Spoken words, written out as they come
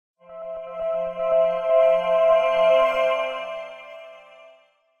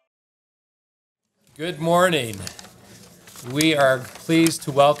Good morning. We are pleased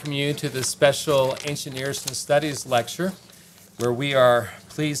to welcome you to this special Ancient Near Eastern Studies lecture, where we are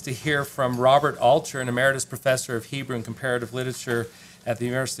pleased to hear from Robert Alter, an emeritus professor of Hebrew and Comparative Literature at the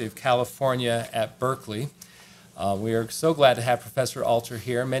University of California at Berkeley. We are so glad to have Professor Alter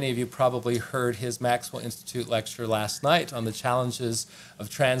here. Many of you probably heard his Maxwell Institute lecture last night on the challenges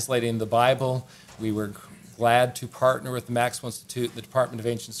of translating the Bible. We were glad to partner with the Maxwell Institute, the Department of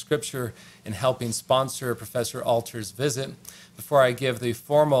Ancient Scripture, in helping sponsor Professor Alter's visit. Before I give the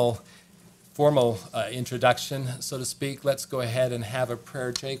formal introduction, so to speak, let's go ahead and have a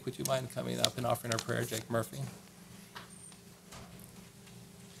prayer. Jake, would you mind coming up and offering our prayer, Jake Murphy?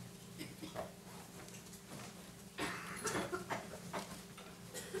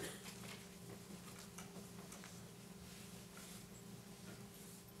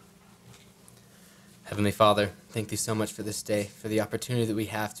 Heavenly Father, thank you so much for this day, for the opportunity that we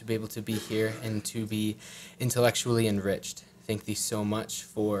have to be able to be here and to be intellectually enriched. Thank thee so much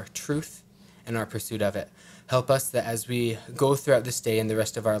for truth and our pursuit of it. Help us that as we go throughout this day and the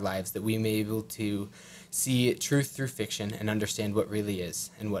rest of our lives, that we may be able to see truth through fiction and understand what really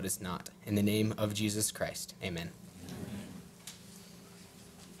is and what is not. In the name of Jesus Christ, amen.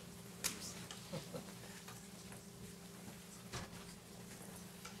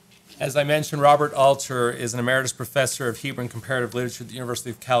 As I mentioned, Robert Alter is an emeritus professor of Hebrew and Comparative Literature at the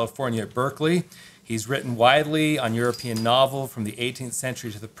University of California at Berkeley. He's written widely on European novel from the 18th century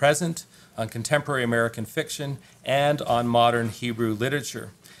to the present, on contemporary American fiction, and on modern Hebrew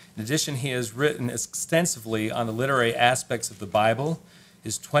literature. In addition, he has written extensively on the literary aspects of the Bible.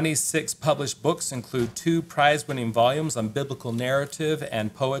 His 26 published books include 2 prize-winning volumes on biblical narrative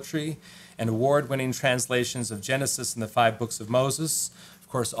and poetry, and award-winning translations of Genesis and the 5 books of Moses. Of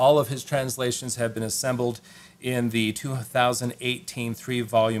course, all of his translations have been assembled in the 2018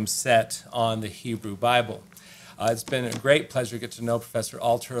 3-volume set on the Hebrew Bible. It's been a great pleasure to get to know Professor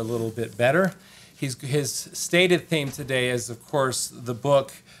Alter a little bit better. His stated theme today is, of course, the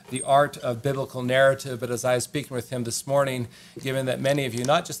book, The Art of Biblical Narrative. But as I was speaking with him this morning, given that many of you,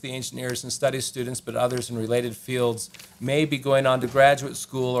 not just the Ancient Near Eastern Studies students, but others in related fields, may be going on to graduate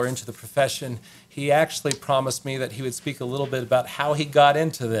school or into the profession, he actually promised me that he would speak a little bit about how he got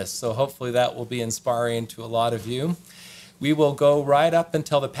into this. So hopefully that will be inspiring to a lot of you. We will go right up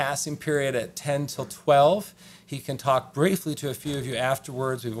until the passing period at 10 till 12. He can talk briefly to a few of you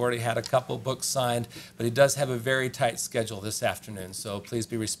afterwards. We've already had a couple books signed, but he does have a very tight schedule this afternoon, so please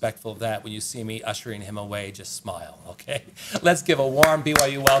be respectful of that. When you see me ushering him away, just smile, okay? Let's give a warm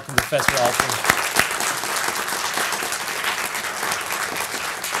BYU welcome to Professor Alter.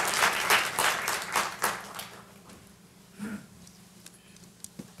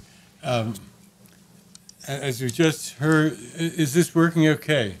 As you just heard, is this working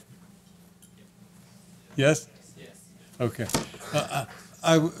okay? Yes? Okay.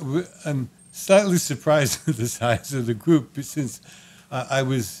 I'm slightly surprised with the size of the group since I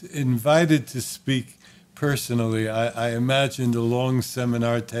was invited to speak personally. I imagined a long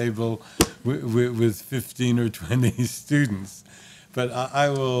seminar table with 15 or 20 students, but I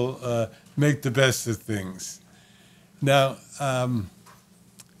will make the best of things. Now,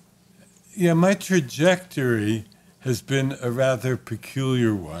 my trajectory has been a rather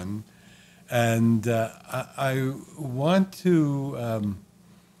peculiar one. And I want to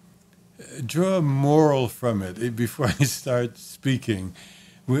draw a moral from it before I start speaking,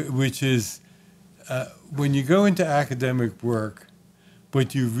 which is when you go into academic work,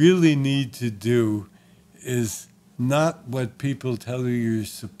 what you really need to do is not what people tell you you're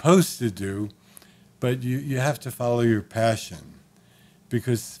supposed to do, but you have to follow your passion.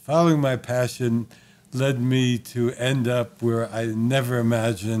 Because following my passion led me to end up where I never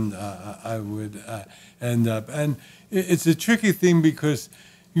imagined I would end up. And it's a tricky thing because,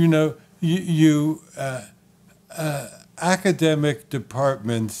 academic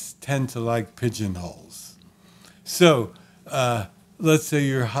departments tend to like pigeonholes. So let's say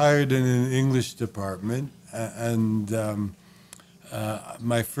you're hired in an English department, and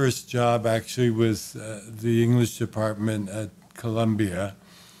my first job actually was the English department at Columbia.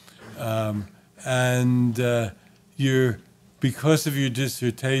 And because of your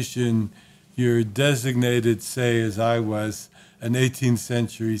dissertation, you're designated, say, as I was, an 18th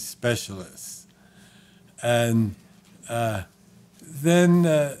century specialist. And then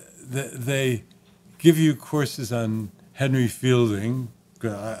they give you courses on Henry Fielding.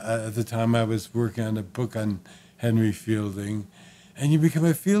 At the time I was working on a book on Henry Fielding. And you become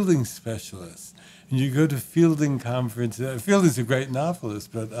a Fielding specialist. And you go to Fielding conferences. Fielding's a great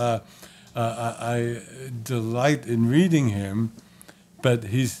novelist, but I delight in reading him, but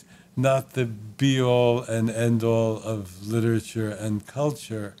he's not the be-all and end-all of literature and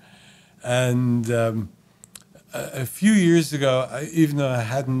culture. And a few years ago, even though I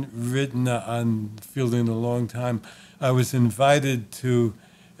hadn't written on Fielding in a long time, I was invited to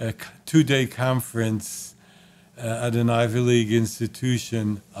a two-day conference at an Ivy League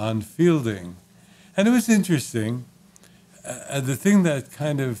institution on Fielding. And it was interesting. The thing that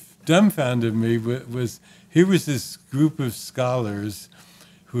kind of dumbfounded me was here was this group of scholars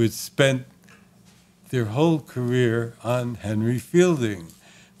who had spent their whole career on Henry Fielding.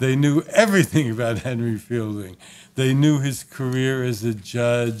 They knew everything about Henry Fielding. They knew his career as a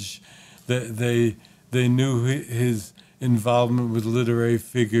judge. They knew his involvement with literary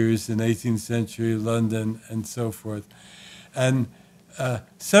figures in 18th century London and so forth. And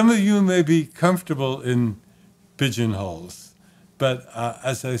some of you may be comfortable in pigeonholes, but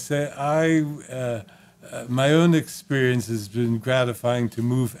as I say, my own experience has been gratifying to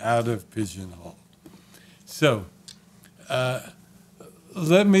move out of pigeonhole. So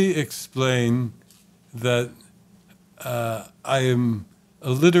let me explain that I am a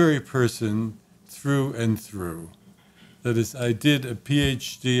literary person through and through. That is, I did a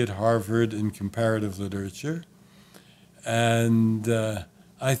PhD at Harvard in comparative literature, and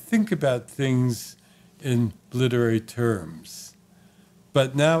I think about things in literary terms.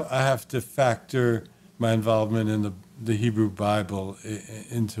 But now I have to factor my involvement in the Hebrew Bible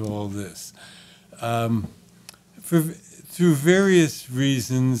into all this. Through various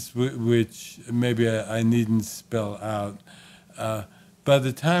reasons, which maybe I needn't spell out, by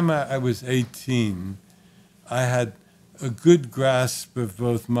the time I was 18, I had a good grasp of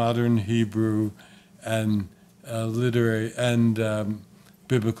both modern Hebrew and literary and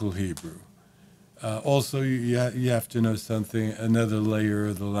biblical Hebrew. Also, you have to know another layer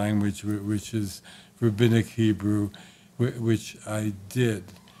of the language, which is Rabbinic Hebrew, which I did.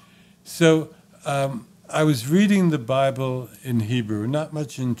 So I was reading the Bible in Hebrew, not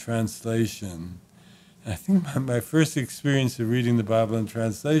much in translation. I think my first experience of reading the Bible in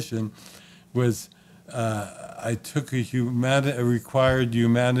translation was I took a required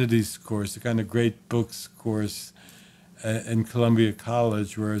humanities course, a kind of great books course in Columbia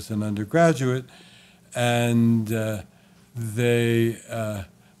College, where I was an undergraduate, and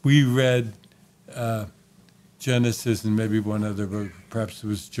we read Genesis and maybe one other book, perhaps it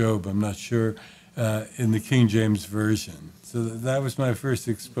was Job, I'm not sure, in the King James Version. So that was my first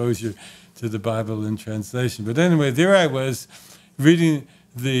exposure to the Bible in translation. But anyway, there I was reading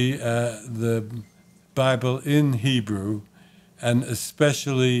the Bible in Hebrew, and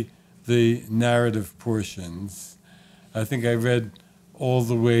especially the narrative portions. I think I read all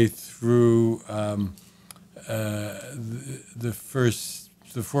the way through the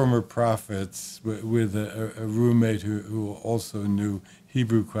former prophets with a roommate who also knew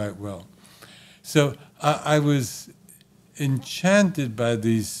Hebrew quite well. So I was enchanted by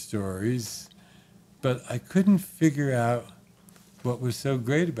these stories, but I couldn't figure out what was so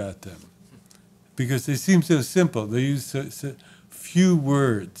great about them, because they seem so simple. They use so few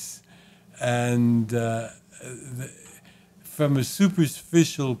words, and from a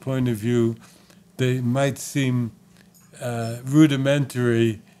superficial point of view, they might seem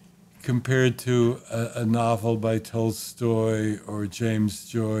rudimentary compared to a novel by Tolstoy or James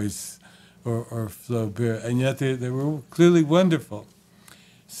Joyce or Flaubert, and yet they were clearly wonderful.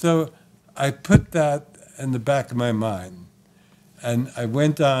 So I put that in the back of my mind, and I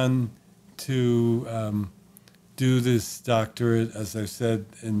went on to do this doctorate, as I said,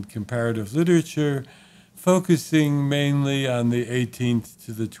 in comparative literature, focusing mainly on the 18th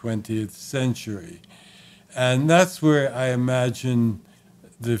to the 20th century. And that's where I imagine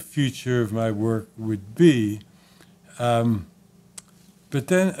the future of my work would be. But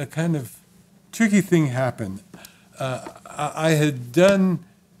then a kind of tricky thing happened. I had done,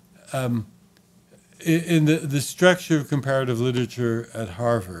 in the structure of comparative literature at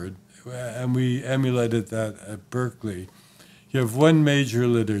Harvard, and we emulated that at Berkeley, you have one major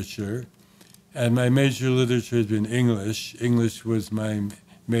literature, and my major literature has been English. English was my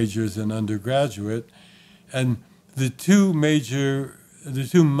major as an undergraduate. And the two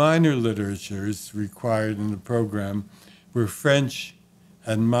minor literatures required in the program were French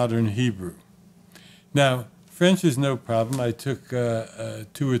and modern Hebrew. Now, French is no problem. I took 2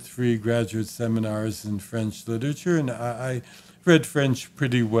 or 3 graduate seminars in French literature, and I read French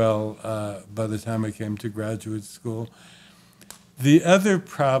pretty well by the time I came to graduate school. The other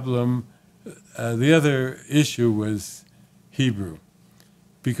problem, the other issue was Hebrew,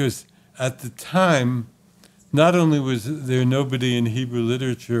 because at the time, not only was there nobody in Hebrew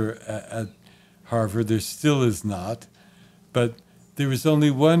literature at Harvard, there still is not, but there was only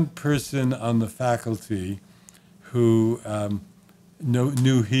one person on the faculty who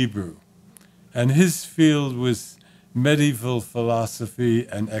knew Hebrew. And his field was medieval philosophy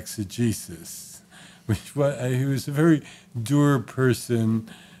and exegesis. He was a very dour person.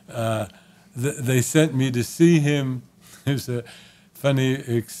 They sent me to see him. It was a funny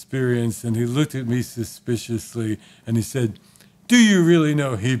experience, and he looked at me suspiciously, and he said, "Do you really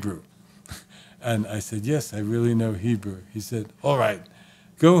know Hebrew?" And I said, "Yes, I really know Hebrew." He said, "All right,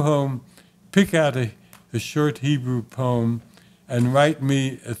 go home, pick out a short Hebrew poem, and write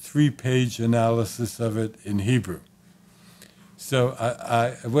me a 3-page analysis of it in Hebrew." So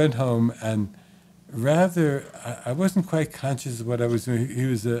I went home, and I wasn't quite conscious of what I was doing. He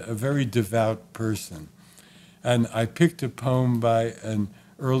was a very devout person. And I picked a poem by an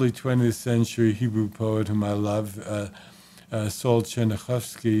early 20th century Hebrew poet whom I love, Saul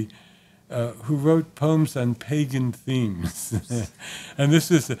Chernichovsky, who wrote poems on pagan themes. And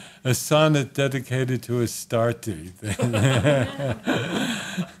this is a sonnet dedicated to Astarte.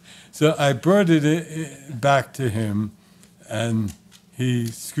 So I brought it back to him, and he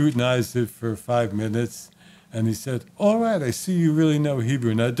scrutinized it for 5 minutes, and he said, "All right, I see you really know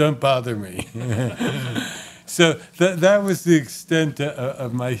Hebrew. Now don't bother me." So that was the extent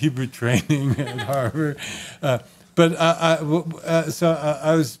of my Hebrew training at Harvard. But I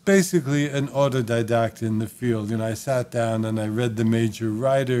was basically an autodidact in the field. You know, I sat down and I read the major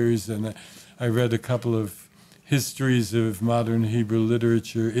writers, and I read a couple of histories of modern Hebrew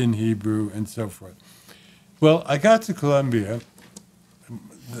literature in Hebrew and so forth. Well, I got to Columbia,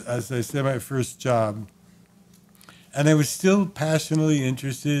 as I said, my first job, and I was still passionately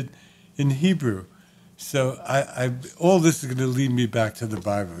interested in Hebrew. So all this is going to lead me back to the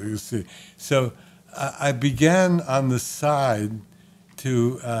Bible, you'll see. So I began on the side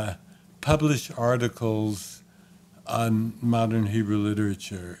to publish articles on modern Hebrew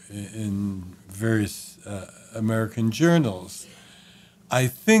literature in various American journals. I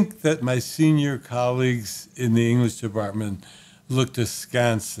think that my senior colleagues in the English department looked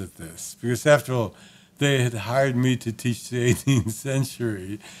askance at this, because after all, they had hired me to teach the 18th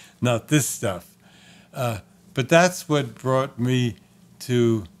century, not this stuff. But that's what brought me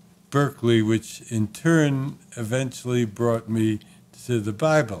to Berkeley, which in turn eventually brought me to the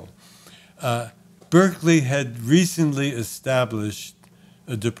Bible. Berkeley had recently established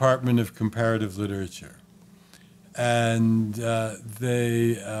a Department of Comparative Literature, and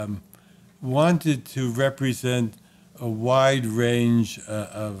they wanted to represent a wide range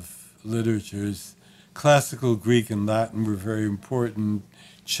of literatures. Classical Greek and Latin were very important,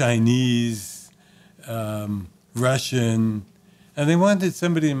 Chinese, Russian, and they wanted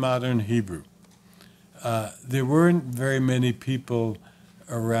somebody in modern Hebrew. There weren't very many people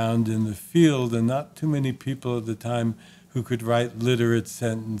around in the field, and not too many people at the time who could write literate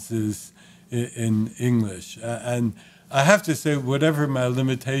sentences in English. And I have to say, whatever my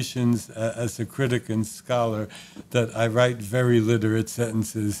limitations as a critic and scholar, that I write very literate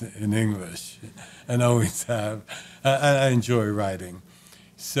sentences in English, and always have. And I enjoy writing.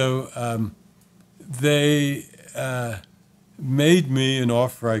 So they made me an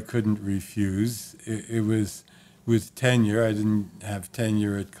offer I couldn't refuse. It was with tenure. I didn't have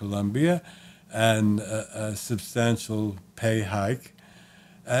tenure at Columbia, and a substantial pay hike.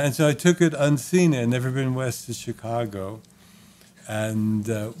 And so I took it unseen. I'd never been west of Chicago. And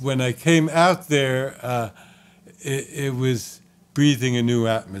when I came out there, it was breathing a new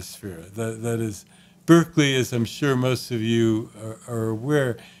atmosphere. That is, Berkeley, as I'm sure most of you are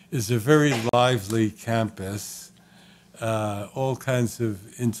aware, is a very lively campus. All kinds of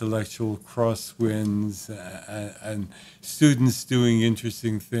intellectual crosswinds and students doing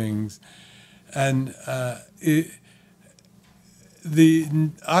interesting things. And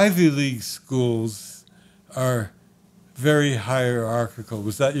the Ivy League schools are very hierarchical.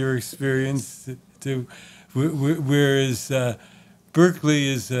 Was that your experience too? Whereas Berkeley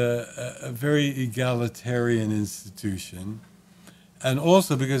is a very egalitarian institution. And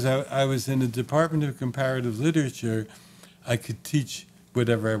also because I was in the Department of Comparative Literature, I could teach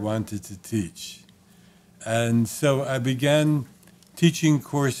whatever I wanted to teach. And so I began teaching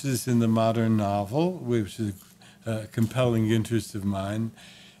courses in the modern novel, which is a compelling interest of mine,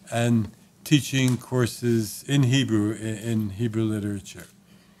 and teaching courses in Hebrew, in Hebrew literature.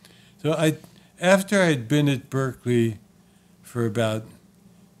 So after I'd been at Berkeley for about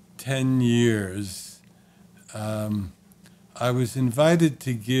 10 years, I was invited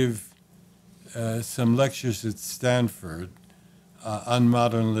to give some lectures at Stanford on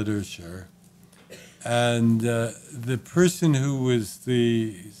modern literature. And the person who was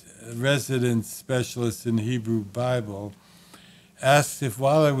the resident specialist in Hebrew Bible asked if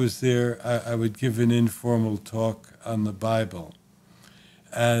while I was there I would give an informal talk on the Bible.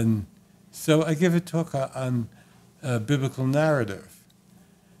 And so I gave a talk on biblical narrative,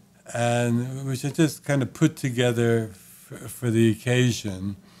 and which I just kind of put together for the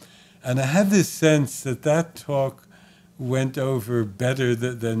occasion. And I had this sense that that talk went over better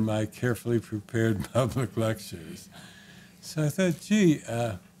than my carefully prepared public lectures. So I thought, gee,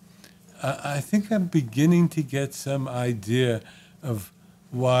 I think I'm beginning to get some idea of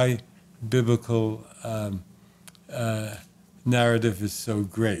why biblical narrative is so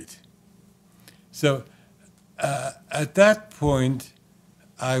great. So at that point,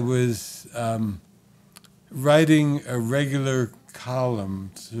 I was writing a regular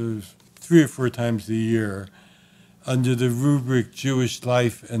column 3 or 4 times a year under the rubric Jewish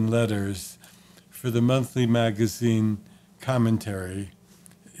Life and Letters for the monthly magazine Commentary.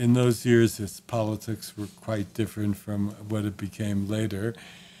 In those years, its politics were quite different from what it became later.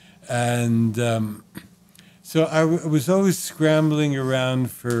 And so I was always scrambling around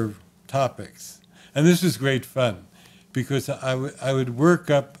for topics. And this was great fun, because I would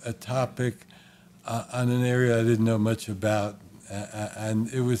work up a topic on an area I didn't know much about,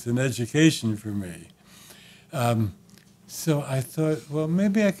 and it was an education for me. So I thought, well,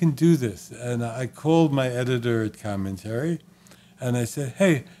 maybe I can do this. And I called my editor at Commentary, and I said,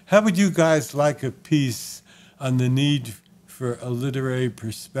 hey, how would you guys like a piece on the need for a literary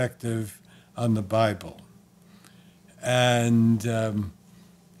perspective on the Bible? And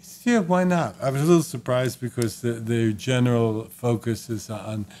yeah, why not? I was a little surprised because the general focus is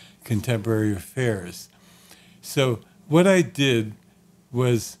on contemporary affairs. So what I did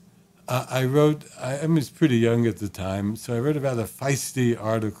was I was pretty young at the time, so I wrote about a feisty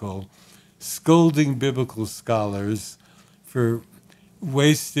article scolding biblical scholars for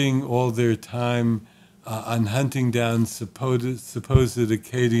wasting all their time on hunting down supposed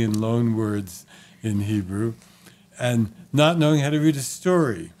Akkadian loanwords in Hebrew and not knowing how to read a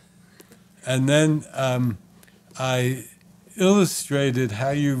story. And then I illustrated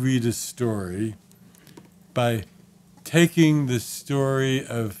how you read a story by taking the story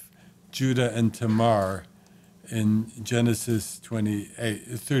of Judah and Tamar in Genesis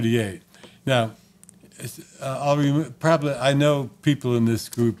 38. Now, I know people in this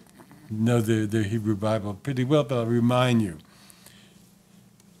group know their Hebrew Bible pretty well, but I'll remind you.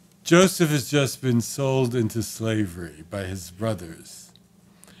 Joseph has just been sold into slavery by his brothers.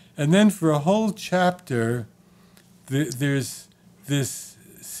 And then for a whole chapter, there's this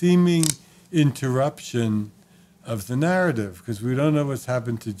seeming interruption of the narrative, because we don't know what's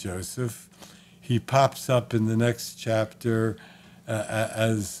happened to Joseph. He pops up in the next chapter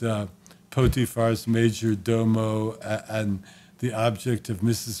as Potiphar's major domo and the object of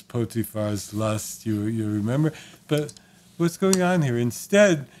Mrs. Potiphar's lust, you remember? But what's going on here?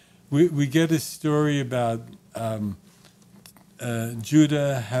 Instead, we get a story about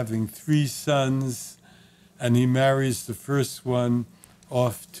Judah having 3 sons, and he marries the first one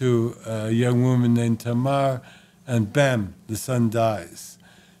off to a young woman named Tamar, and bam, the son dies.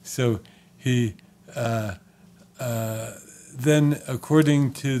 So he then,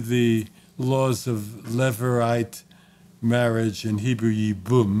 according to the laws of Levirate marriage in Hebrew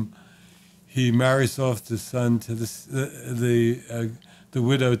yibum, he marries off the son to the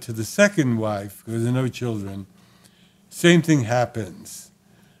widow to the second wife, because there are no children. Same thing happens.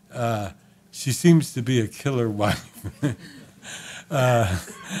 She seems to be a killer wife.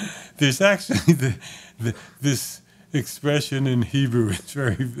 There's actually this expression in Hebrew, it's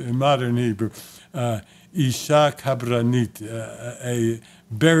very in modern Hebrew, Isha kabranit, a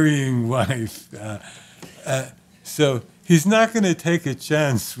burying wife. So he's not going to take a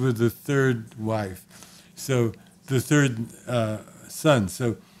chance with the third wife, so the third son.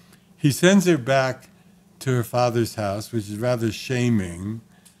 So he sends her back to her father's house, which is rather shaming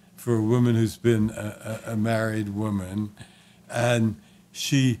for a woman who's been a married woman, and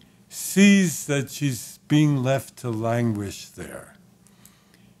she sees that she's being left to languish there.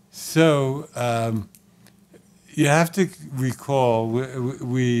 So you have to recall,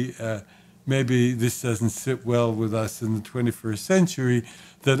 we maybe this doesn't sit well with us in the 21st century,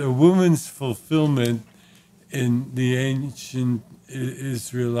 that a woman's fulfillment in the ancient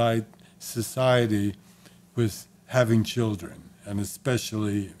Israelite society was having children, and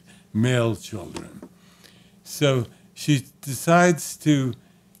especially male children. So she decides to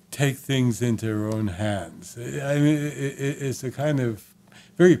take things into her own hands. I mean, it's a kind of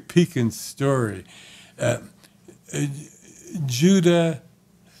very piquant story. Judah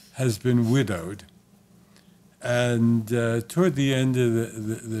has been widowed, and toward the end of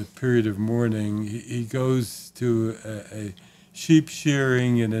the period of mourning, he goes to a sheep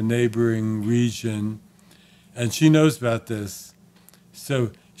shearing in a neighboring region, and she knows about this.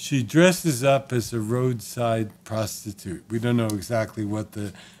 So she dresses up as a roadside prostitute. We don't know exactly what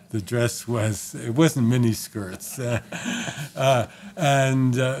the dress was. It wasn't mini skirts, but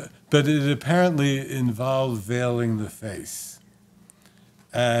it apparently involved veiling the face.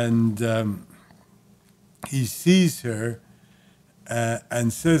 And he sees her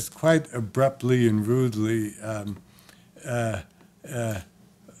and says quite abruptly and rudely,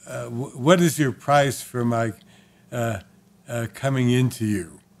 what is your price for my coming into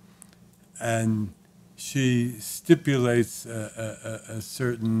you? And she stipulates a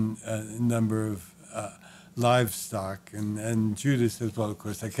certain number of livestock, and Judah says, well, of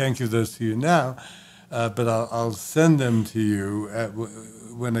course, I can't give those to you now, but I'll send them to you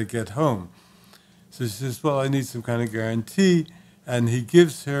when I get home. So she says, well, I need some kind of guarantee, and he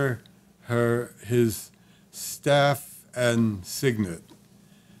gives her his staff and signet,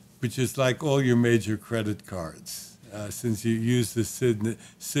 which is like all your major credit cards, since you use the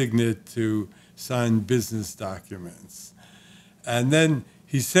signet to sign business documents. And then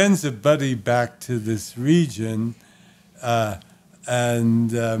he sends a buddy back to this region,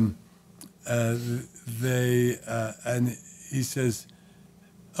 and he says,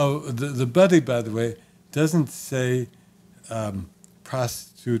 oh, the buddy, by the way, doesn't say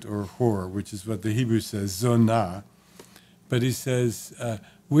prostitute or whore, which is what the Hebrew says, zonah, but he says,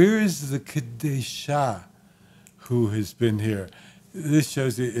 where is the Kadesha who has been here? This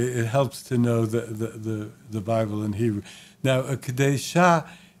shows it helps to know the Bible in Hebrew. Now, a Kadesha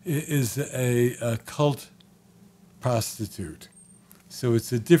is a cult prostitute. So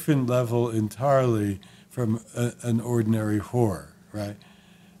it's a different level entirely from an ordinary whore, right?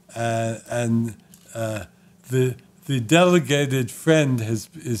 And the delegated friend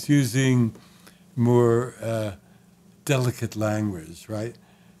is using more delicate language, right?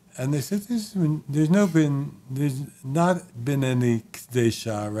 And they said there's not been any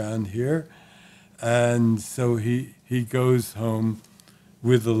Kadesha around here, and so he goes home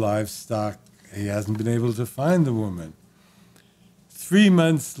with the livestock. He hasn't been able to find the woman. 3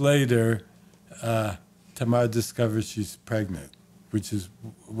 months later, Tamar discovers she's pregnant, which is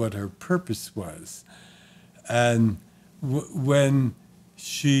what her purpose was. And when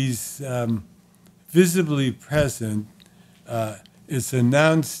she's visibly present, it's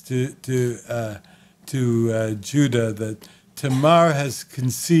announced to Judah that Tamar has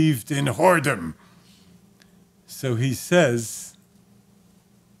conceived in whoredom. So he says,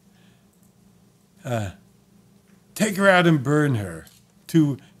 take her out and burn her.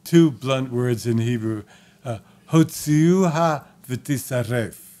 Two blunt words in Hebrew, hotziuha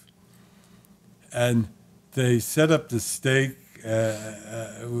v'tisaref. And they set up the stake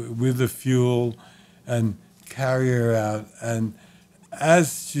with the fuel and carry her out. And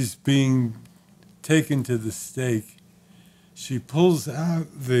as she's being taken to the stake, she pulls out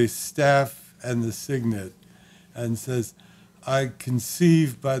the staff and the signet and says, I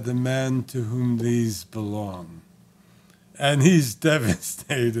conceive by the man to whom these belong. And he's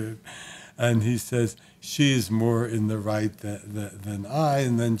devastated. And he says, she is more in the right than I.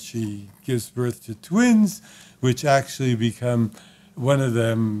 And then she gives birth to twins, which actually become, one of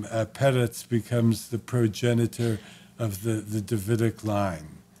them, Peretz, becomes the progenitor of the Davidic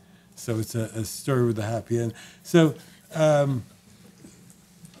line. So it's a story with a happy end. So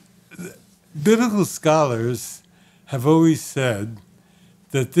biblical scholars have always said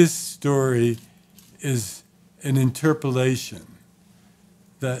that this story is an interpolation,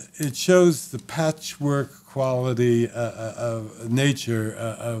 that it shows the patchwork quality of nature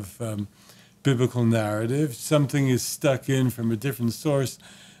of biblical narrative. Something is stuck in from a different source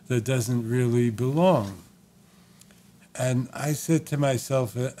that doesn't really belong. And I said to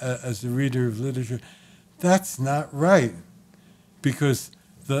myself, as a reader of literature, that's not right, because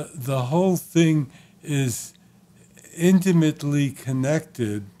the whole thing is intimately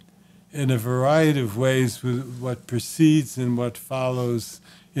connected in a variety of ways with what precedes and what follows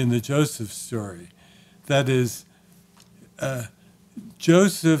in the Joseph story. That is,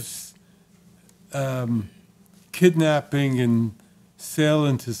 Joseph's kidnapping and sale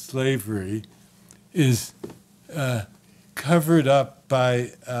into slavery is covered up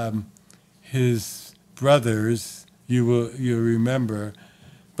by his brothers, you'll remember,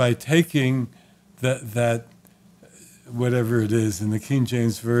 by taking that whatever it is in the King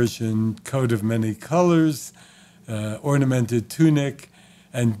James Version, coat of many colors, ornamented tunic,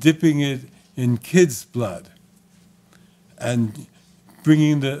 and dipping it in kids' blood, and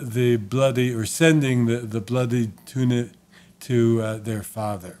bringing the bloody, or sending the bloody tunic to their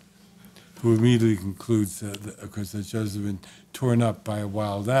father. who immediately concludes that, of course, that Joseph had been torn up by a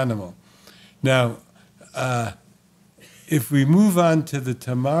wild animal. Now, if we move on to the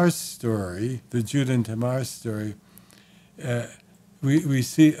Tamar story, the Judah and Tamar story, we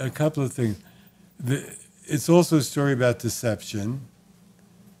see a couple of things. It's also a story about deception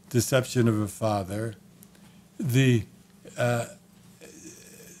of a father. The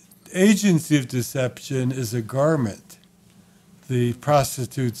agency of deception is a garment, the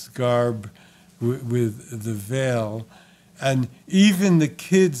prostitute's garb with the veil, and even the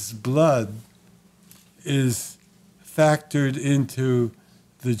kid's blood is factored into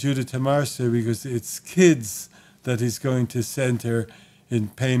the Judah Tamar story because it's kids that he's going to send her in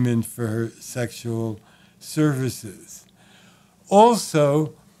payment for her sexual services.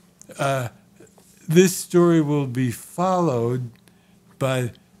 Also, this story will be followed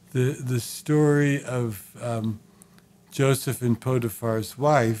by the story of Joseph and Potiphar's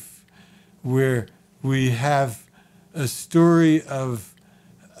wife, where we have a story of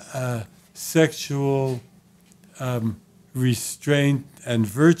sexual restraint and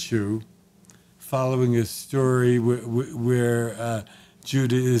virtue, following a story where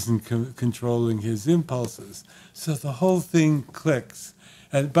Judah isn't controlling his impulses. So the whole thing clicks.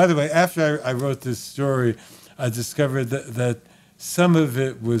 And by the way, after I wrote this story, I discovered that some of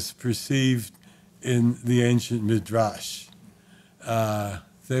it was perceived in the ancient Midrash.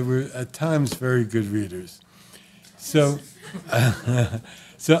 They were at times very good readers. So, I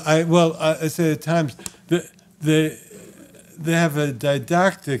say at times they have a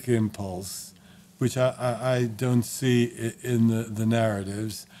didactic impulse, which I don't see in the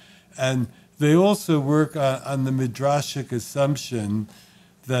narratives, and they also work on the midrashic assumption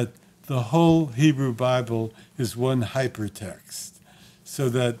that the whole Hebrew Bible is one hypertext, so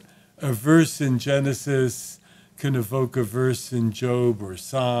that a verse in Genesis can evoke a verse in Job or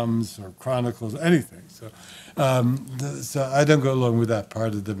Psalms or Chronicles, anything. So I don't go along with that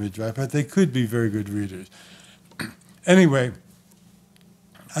part of the Midrash, but they could be very good readers. Anyway,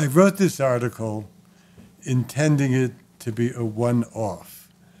 I wrote this article intending it to be a one-off.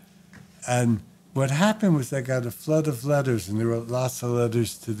 And what happened was I got a flood of letters, and there were lots of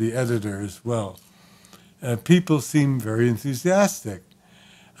letters to the editor as well. People seemed very enthusiastic.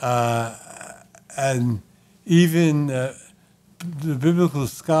 And even the biblical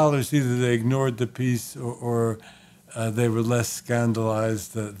scholars, either they ignored the piece or they were less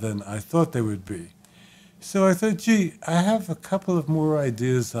scandalized than I thought they would be. So I thought, gee, I have a couple of more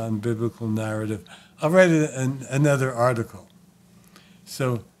ideas on biblical narrative. I'll write another article.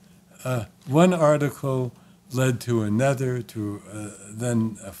 So one article led to another, to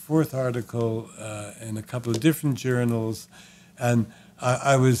then a fourth article in a couple of different journals, and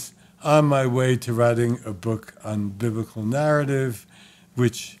I was on my way to writing a book on biblical narrative,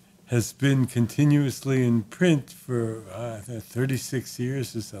 which has been continuously in print for 36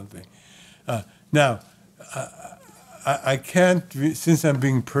 years or something. Now, I can't, since I'm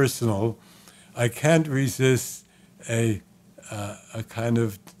being personal, I can't resist a kind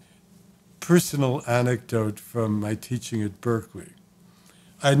of personal anecdote from my teaching at Berkeley.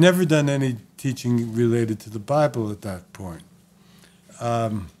 I'd never done any teaching related to the Bible at that point.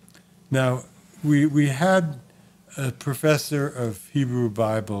 Now, we had a professor of Hebrew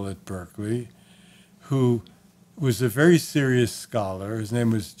Bible at Berkeley who was a very serious scholar. His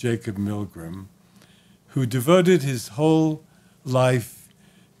name was Jacob Milgram, who devoted his whole life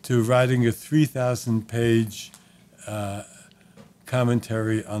to writing a 3,000-page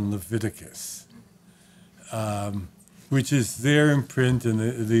commentary on Leviticus, which is there in print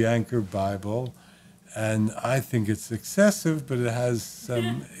in the Anchor Bible. And I think it's excessive, but it has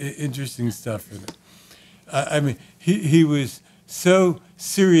some interesting stuff in it. I mean, he was so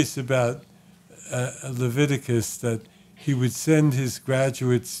serious about Leviticus that he would send his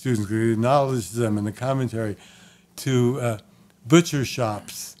graduate students, he acknowledged them in the commentary, to butcher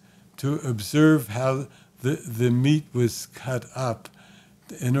shops to observe how the meat was cut up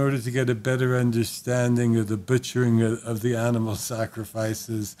in order to get a better understanding of the butchering of the animal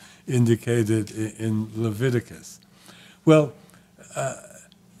sacrifices indicated in Leviticus. Well,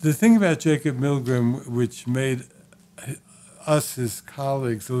 the thing about Jacob Milgram, which made us, his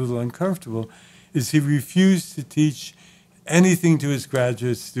colleagues, a little uncomfortable, is he refused to teach anything to his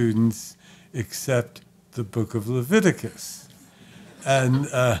graduate students except the book of Leviticus. And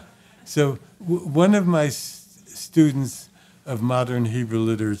so one of my students of modern Hebrew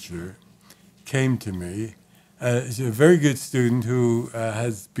literature came to me. She's a very good student who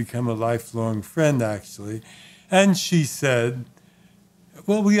has become a lifelong friend, actually. And she said,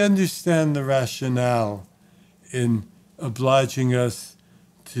 well, we understand the rationale in obliging us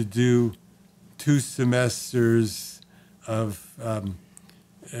to do 2 semesters of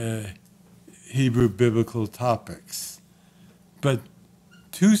Hebrew biblical topics, but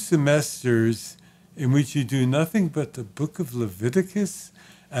 2 semesters in which you do nothing but the book of Leviticus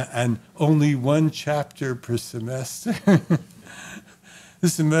and only 1 chapter per semester.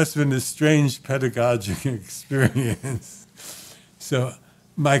 This must have been a strange pedagogic experience. So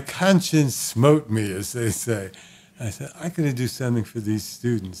my conscience smote me, as they say. I said, I'm going to do something for these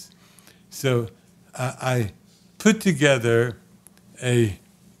students. So I put together a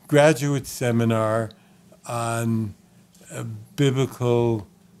graduate seminar on a biblical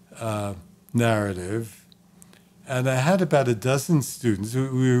narrative, and I had about a dozen students. We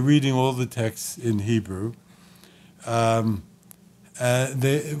were reading all the texts in Hebrew, and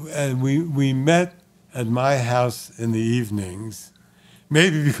we met at my house in the evenings,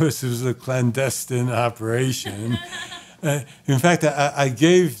 maybe because it was a clandestine operation. In fact, I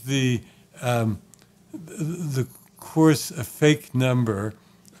gave the course a fake number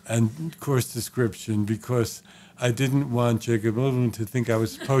and course description because I didn't want Jacob Littleman to think I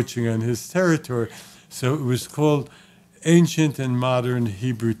was poaching on his territory. So it was called Ancient and Modern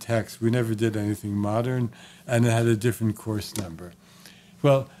Hebrew Texts. We never did anything modern, and it had a different course number.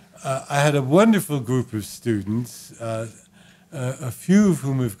 Well, I had a wonderful group of students, a few of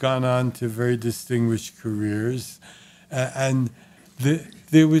whom have gone on to very distinguished careers, and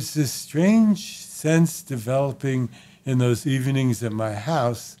there was this strange sense developing in those evenings at my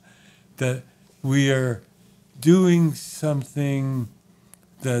house that we are doing something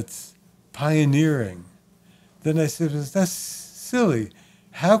that's pioneering. Then I said, that's silly.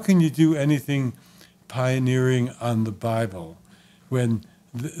 How can you do anything pioneering on the Bible when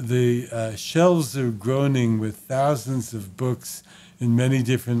the shelves are groaning with thousands of books in many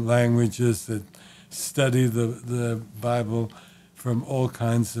different languages that study the Bible from all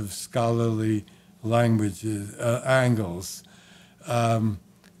kinds of scholarly languages, angles.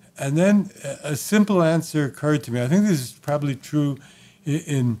 And then a simple answer occurred to me. I think this is probably true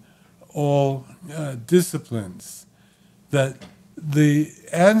in all disciplines, that the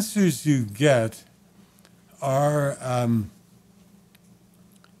answers you get are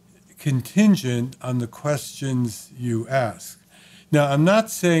contingent on the questions you ask. Now, I'm not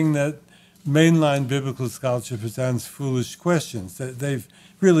saying that mainline biblical scholarship presents foolish questions. They've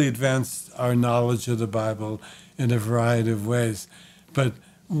really advanced our knowledge of the Bible in a variety of ways. But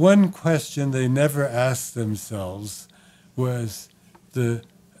one question they never asked themselves was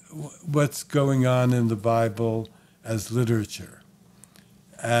what's going on in the Bible as literature.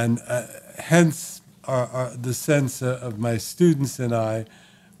 And hence the sense of my students and I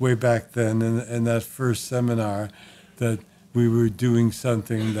way back then in that first seminar that we were doing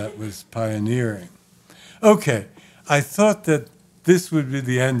something that was pioneering. Okay, I thought that this would be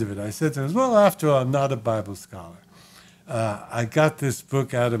the end of it. I said to them, well, after all, I'm not a Bible scholar. I got this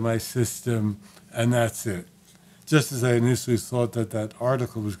book out of my system, and that's it. Just as I initially thought that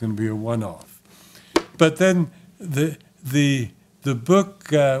article was going to be a one-off. But then the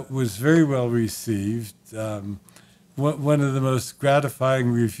book was very well received. One of the most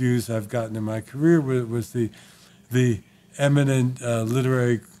gratifying reviews I've gotten in my career was the eminent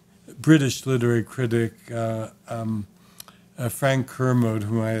British literary critic Frank Kermode,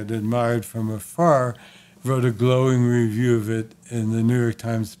 whom I had admired from afar, wrote a glowing review of it in the New York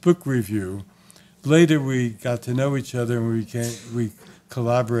Times Book Review. Later, we got to know each other, and we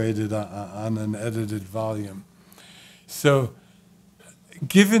collaborated on an edited volume. So,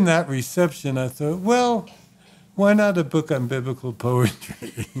 given that reception, I thought, well, why not a book on biblical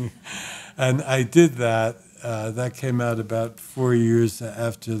poetry? And I did that. That came out about 4 years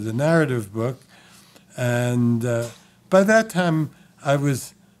after the narrative book. And by that time, I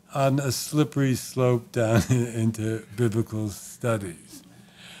was on a slippery slope down into biblical studies.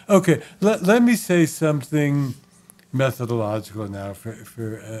 Okay, let me say something methodological now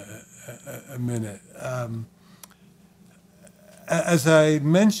for a minute. As I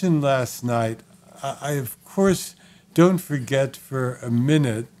mentioned last night, I of course don't forget for a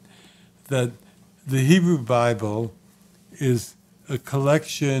minute that the Hebrew Bible is a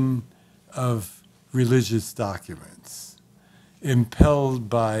collection of religious documents impelled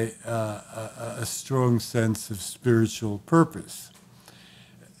by a strong sense of spiritual purpose.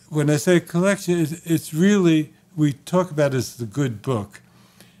 When I say collection, it's really, we talk about it as the good book,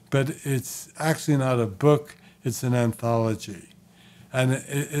 but it's actually not a book, it's an anthology. And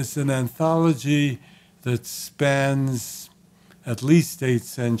it's an anthology that spans at least 8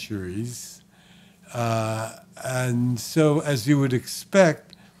 centuries. And so, as you would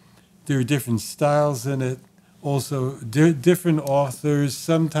expect, there are different styles in it. also different authors.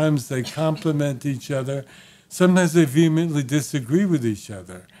 Sometimes they complement each other. Sometimes they vehemently disagree with each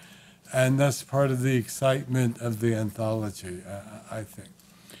other. And that's part of the excitement of the anthology, I think.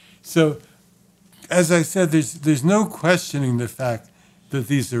 So, as I said, there's no questioning the fact that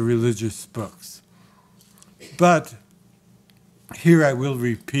these are religious books. But here I will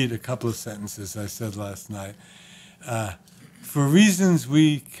repeat a couple of sentences I said last night. For reasons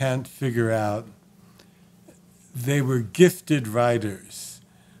we can't figure out, they were gifted writers.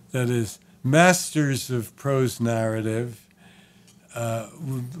 That is, masters of prose narrative,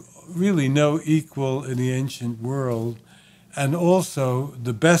 really no equal in the ancient world, and also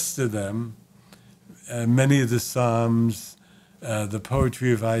the best of them, many of the Psalms, the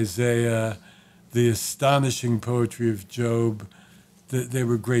poetry of Isaiah, the astonishing poetry of Job, they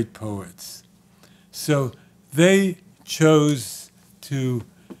were great poets. So they chose to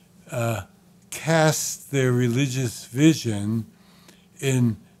cast their religious vision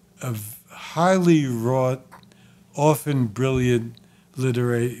in a highly wrought, often brilliant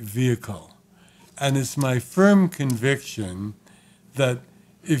literary vehicle. And it's my firm conviction that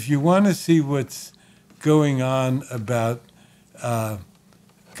if you want to see what's going on about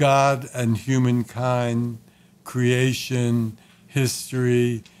God and humankind, creation,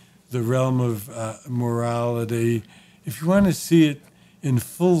 history, the realm of morality, if you want to see it in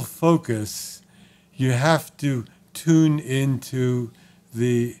full focus, you have to tune into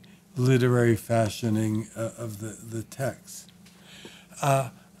the literary fashioning of the text.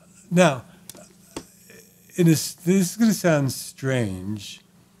 Now, this is going to sound strange,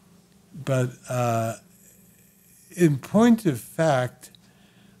 but in point of fact,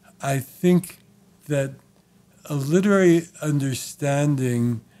 I think that a literary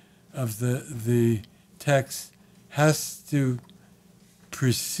understanding of the text has to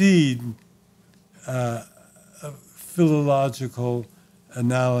precede a philological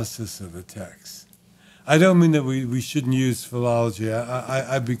analysis of the text. I don't mean that we shouldn't use philology.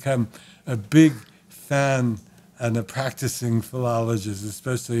 I've become a big fan and a practicing philologist,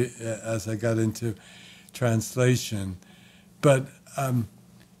 especially as I got into translation. But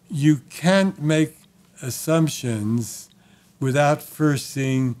you can't make assumptions without first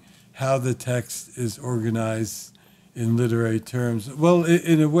seeing how the text is organized in literary terms. Well,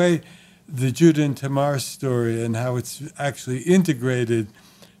 in a way, the Judah and Tamar story and how it's actually integrated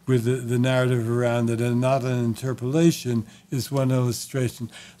with the narrative around it and not an interpolation is one illustration.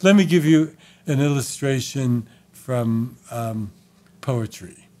 Let me give you an illustration from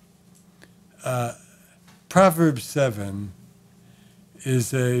poetry. Proverbs 7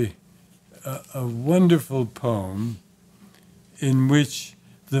 is a wonderful poem in which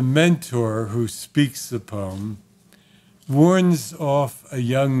the mentor who speaks the poem warns off a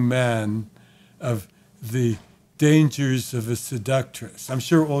young man of the dangers of a seductress. I'm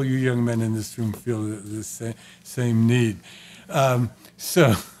sure all you young men in this room feel the same need.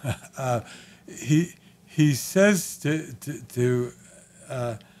 So he says to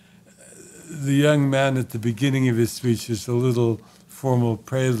the young man at the beginning of his speech, just a little formal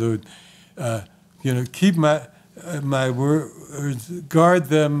prelude, keep my words, guard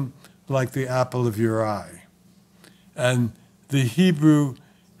them like the apple of your eye. And the Hebrew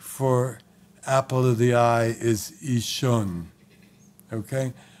for apple of the eye is ishon,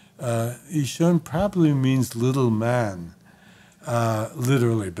 okay? Ishon probably means little man,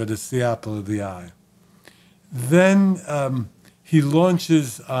 literally, but it's the apple of the eye. Then he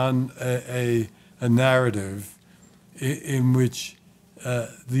launches on a narrative in which the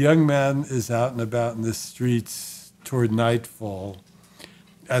young man is out and about in the streets toward nightfall,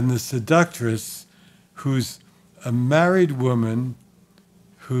 and the seductress, who's a married woman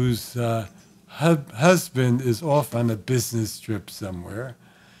whose husband is off on a business trip somewhere.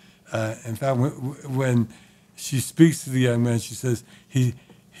 In fact, when she speaks to the young man, she says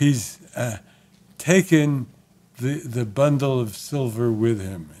he's taken the bundle of silver with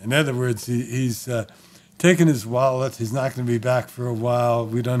him. In other words, he's taken his wallet. He's not going to be back for a while.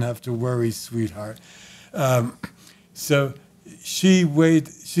 We don't have to worry, sweetheart. So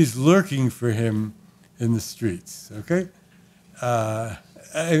she's lurking for him in the streets, okay? The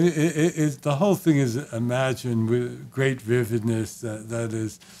whole thing is imagined with great vividness. That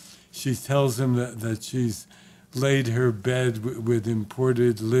is, she tells him that she's laid her bed with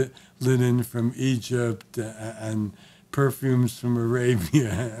imported linen from Egypt and perfumes from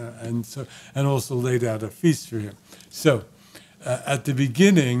Arabia, and also laid out a feast for him. So, at the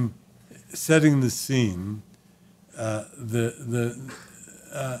beginning, setting the scene, the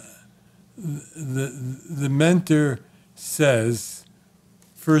mentor says,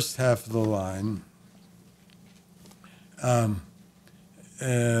 first half of the line, let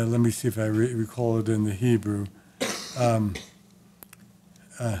me see if I recall it in the Hebrew.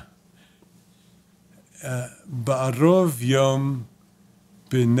 Ba'arov yom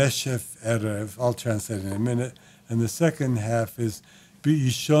b'neshef erev. I'll translate in a minute. And the second half is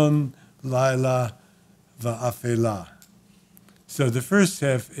b'ishon laila va'afela. So the first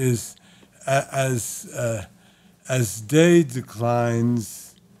half is as day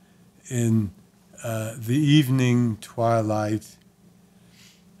declines in the evening twilight,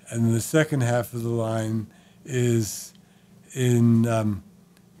 and the second half of the line is in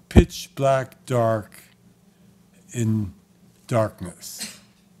pitch black dark in darkness.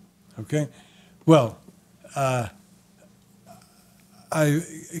 Okay? Well, I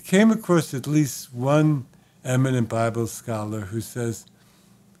came across at least one eminent Bible scholar who says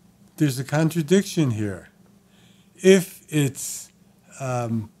there's a contradiction here. If it's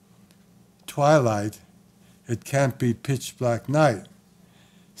twilight, it can't be pitch black night.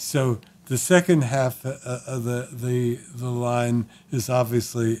 So the second half of the line is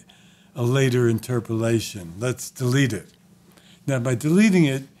obviously a later interpolation. Let's delete it. Now, by deleting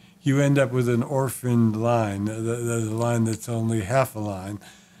it, you end up with an orphaned line, the line that's only half a line.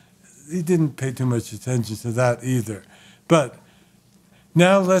 He didn't pay too much attention to that either. But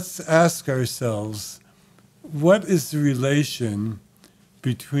now let's ask ourselves, what is the relation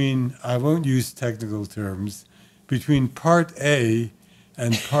between, I won't use technical terms, between part A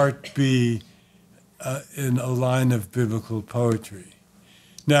and part B in a line of biblical poetry?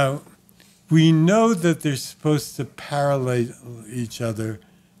 Now, we know that they're supposed to parallel each other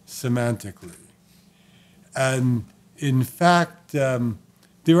semantically. And in fact,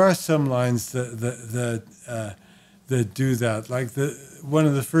 there are some lines that do that. Like one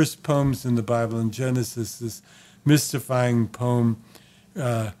of the first poems in the Bible in Genesis, this mystifying poem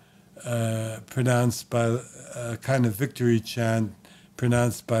pronounced by a kind of victory chant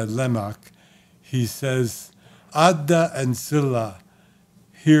pronounced by Lamech. He says, Adda and Silla,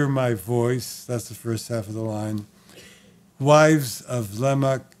 hear my voice. That's the first half of the line. Wives of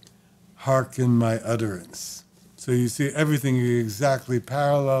Lamech, hearken my utterance. So you see everything is exactly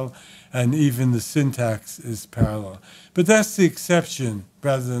parallel, and even the syntax is parallel. But that's the exception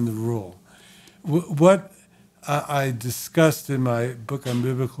rather than the rule. What I discussed in my book on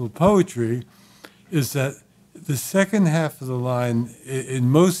biblical poetry is that the second half of the line, in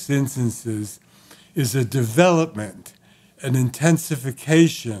most instances, is a development, an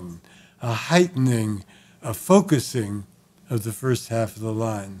intensification, a heightening, a focusing of the first half of the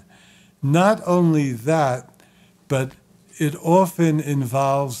line. Not only that, but it often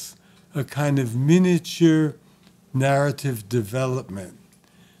involves a kind of miniature narrative development.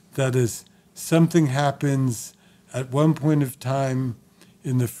 That is, something happens at one point of time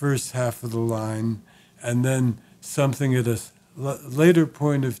in the first half of the line, and then something at a later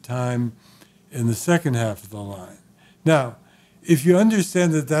point of time in the second half of the line. Now, if you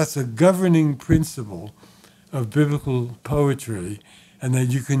understand that that's a governing principle of biblical poetry, and that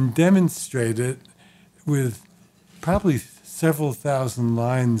you can demonstrate it with probably several thousand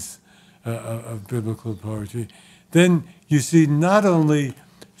lines of biblical poetry, then you see not only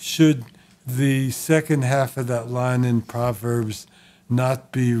should the second half of that line in Proverbs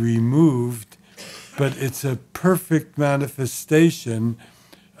not be removed, but it's a perfect manifestation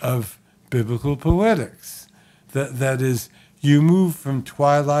of biblical poetics. That is, you move from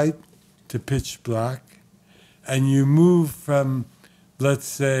twilight to pitch black, and you move from, let's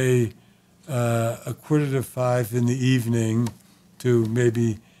say, 4:45 in the evening to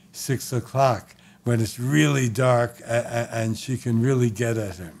maybe 6 o'clock when it's really dark and she can really get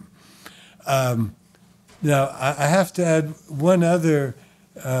at him. Now, I have to add one other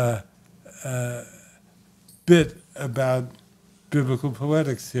bit about biblical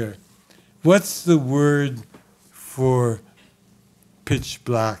poetics here. What's the word for pitch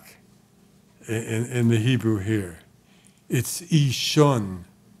black in the Hebrew here? It's ishon,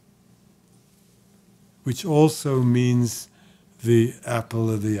 which also means the apple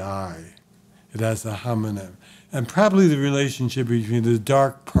of the eye. It has a homonym. And probably the relationship between the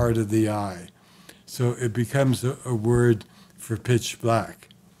dark part of the eye. So it becomes a word for pitch black.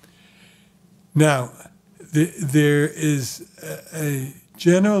 Now, there is a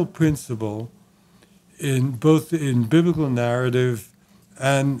general principle in both in biblical narrative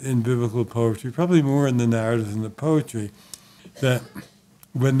and in biblical poetry, probably more in the narrative than the poetry, that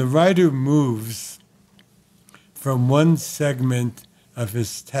when the writer moves from one segment of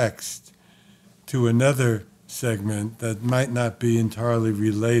his text to another segment that might not be entirely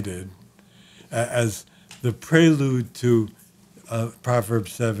related, as the prelude to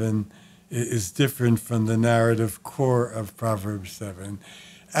Proverbs 7 is different from the narrative core of Proverbs 7.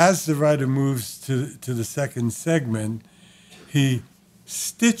 As the writer moves to the second segment, he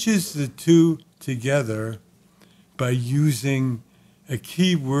stitches the two together by using a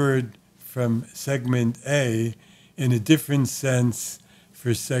key word from segment A in a different sense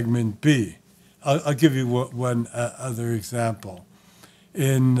for segment B. I'll give you one other example.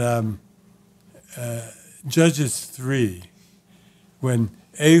 In Judges 3, when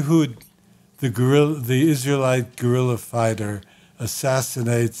Ehud, the Israelite guerrilla fighter,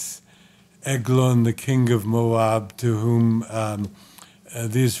 assassinates Eglon, the king of Moab, to whom the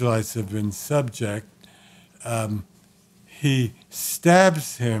Israelites have been subject, he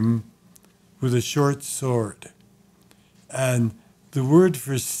stabs him with a short sword. And the word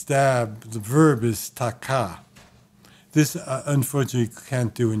for stab, the verb is taka. This, unfortunately,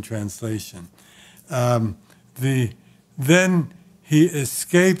 can't do in translation. Then he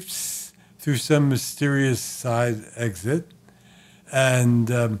escapes through some mysterious side exit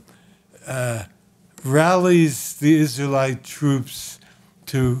and rallies the Israelite troops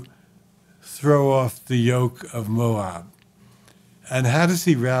to throw off the yoke of Moab. And how does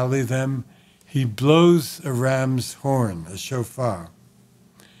he rally them? He blows a ram's horn, a shofar.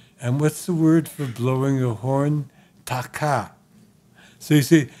 And what's the word for blowing a horn? Taka. So you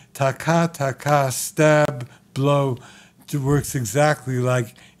see, taka, stab, blow, works exactly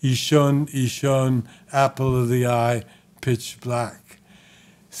like Ishon, apple of the eye, pitch black.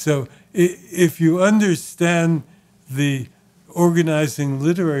 So if you understand the organizing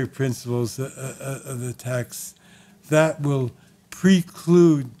literary principles of the text, that will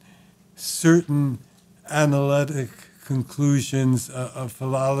preclude certain analytic conclusions of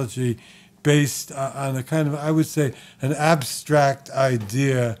philology based on a kind of, I would say, an abstract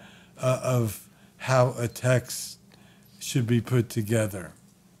idea of how a text should be put together.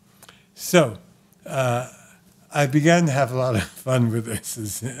 So I began to have a lot of fun with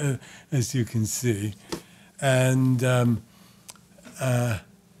this, as you can see. And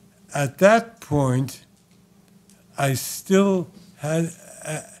at that point, I still had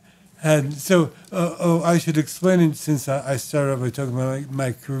I should explain it since I started off by talking about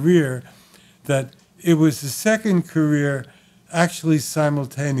my career, that it was the second career actually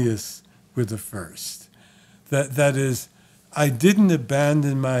simultaneous with the first. That is, I didn't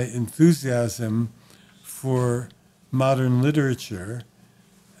abandon my enthusiasm for modern literature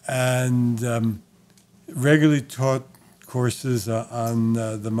and regularly taught courses on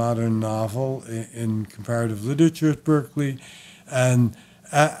the modern novel in comparative literature at Berkeley. And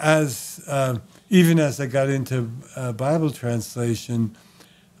even as I got into Bible translation,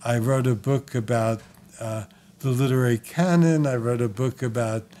 I wrote a book about the literary canon. I wrote a book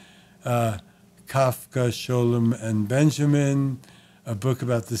about Kafka, Sholem, and Benjamin, a book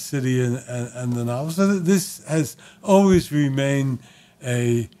about the city and the novel. So this has always remained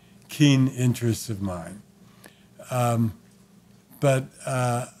a keen interest of mine. But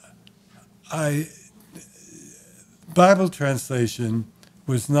Bible translation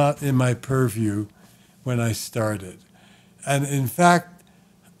was not in my purview when I started. And in fact,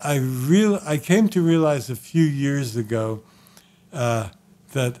 I came to realize a few years ago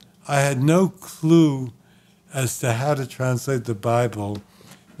that I had no clue as to how to translate the Bible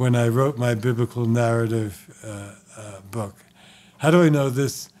when I wrote my biblical narrative book. How do I know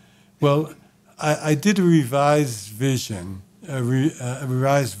this? Well, I did a revised version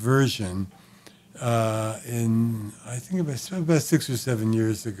in, I think about 6 or 7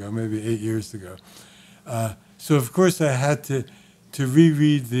 years ago, maybe 8 years ago. So of course I had to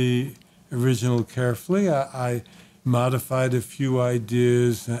reread the original carefully. I modified a few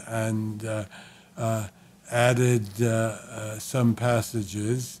ideas and added some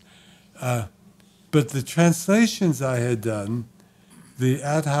passages. But the translations I had done, the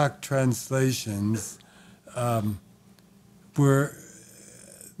ad hoc translations,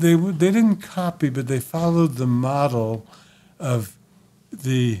 they didn't copy, but they followed the model of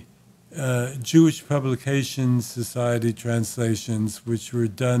the Jewish Publication Society translations, which were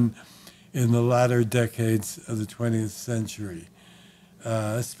done in the latter decades of the 20th century,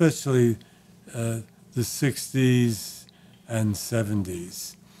 especially the 60s and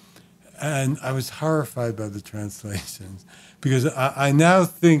 70s. And I was horrified by the translations, because I now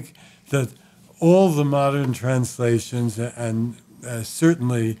think that all the modern translations, and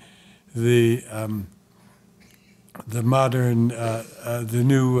certainly the modern, the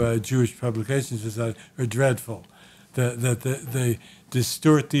new Jewish Publications Society, are dreadful. That they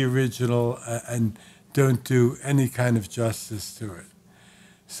distort the original and don't do any kind of justice to it.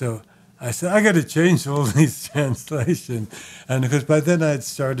 So I said, I got to change all these translations. And because by then I had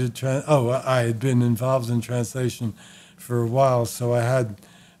started, I had been involved in translation for a while, so I had,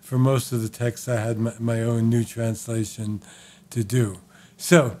 for most of the texts, I had my own new translation to do.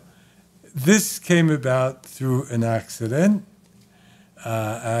 So this came about through an accident.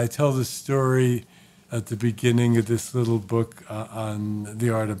 I tell the story at the beginning of this little book on the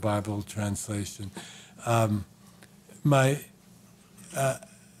art of Bible translation.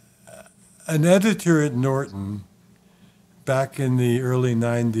 An editor at Norton, back in the early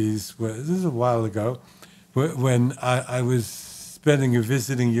 90s, this is a while ago, when I was spending a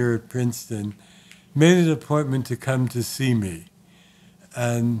visiting year at Princeton, made an appointment to come to see me.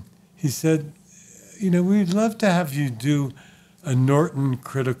 And he said, we'd love to have you do a Norton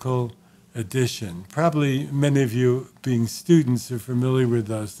critical edition. Probably many of you, being students, are familiar with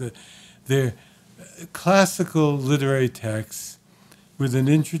those. They're classical literary texts with an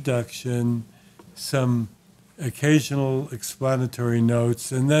introduction, some occasional explanatory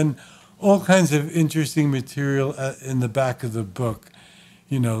notes, and then all kinds of interesting material in the back of the book.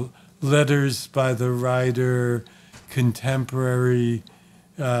 Letters by the writer,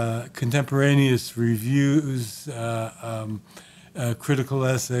 contemporaneous reviews, critical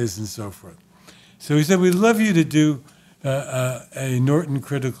essays, and so forth. So he said, we'd love you to do a Norton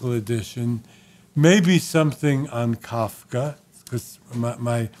critical edition, maybe something on Kafka, because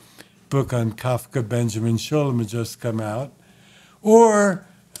my book on Kafka, Benjamin Scholem, had just come out, or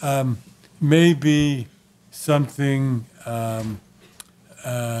maybe something from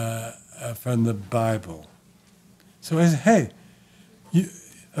the Bible. So I said, hey,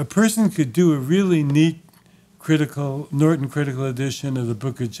 a person could do a really neat Norton critical edition of the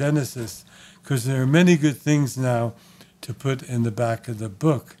book of Genesis, because there are many good things now to put in the back of the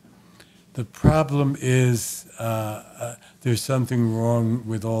book. The problem is there's something wrong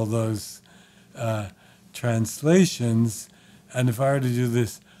with all those translations, and if I were to do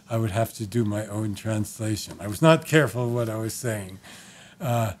this, I would have to do my own translation. I was not careful of what I was saying.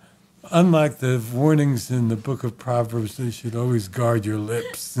 Unlike the warnings in the book of Proverbs, you should always guard your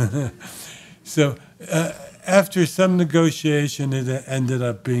lips. So after some negotiation, it ended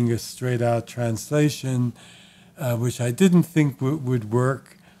up being a straight-out translation, which I didn't think would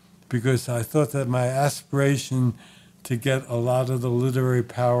work, because I thought that my aspiration to get a lot of the literary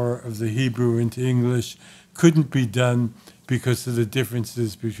power of the Hebrew into English couldn't be done because of the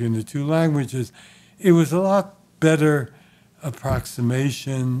differences between the two languages. It was a lot better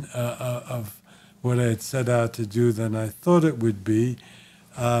approximation of what I had set out to do than I thought it would be.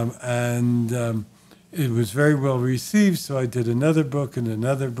 It was very well received, so I did another book and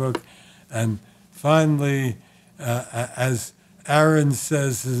another book. And finally, as Aaron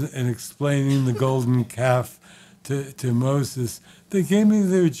says in explaining the golden calf to Moses, they gave me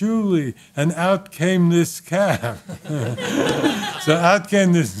their Julie, and out came this calf. So out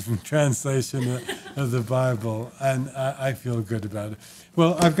came this translation of the Bible, and I feel good about it.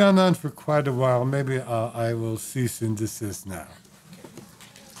 Well, I've gone on for quite a while. Maybe I will cease and desist now.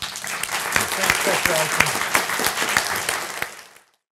 Thanks, Dr. Alton.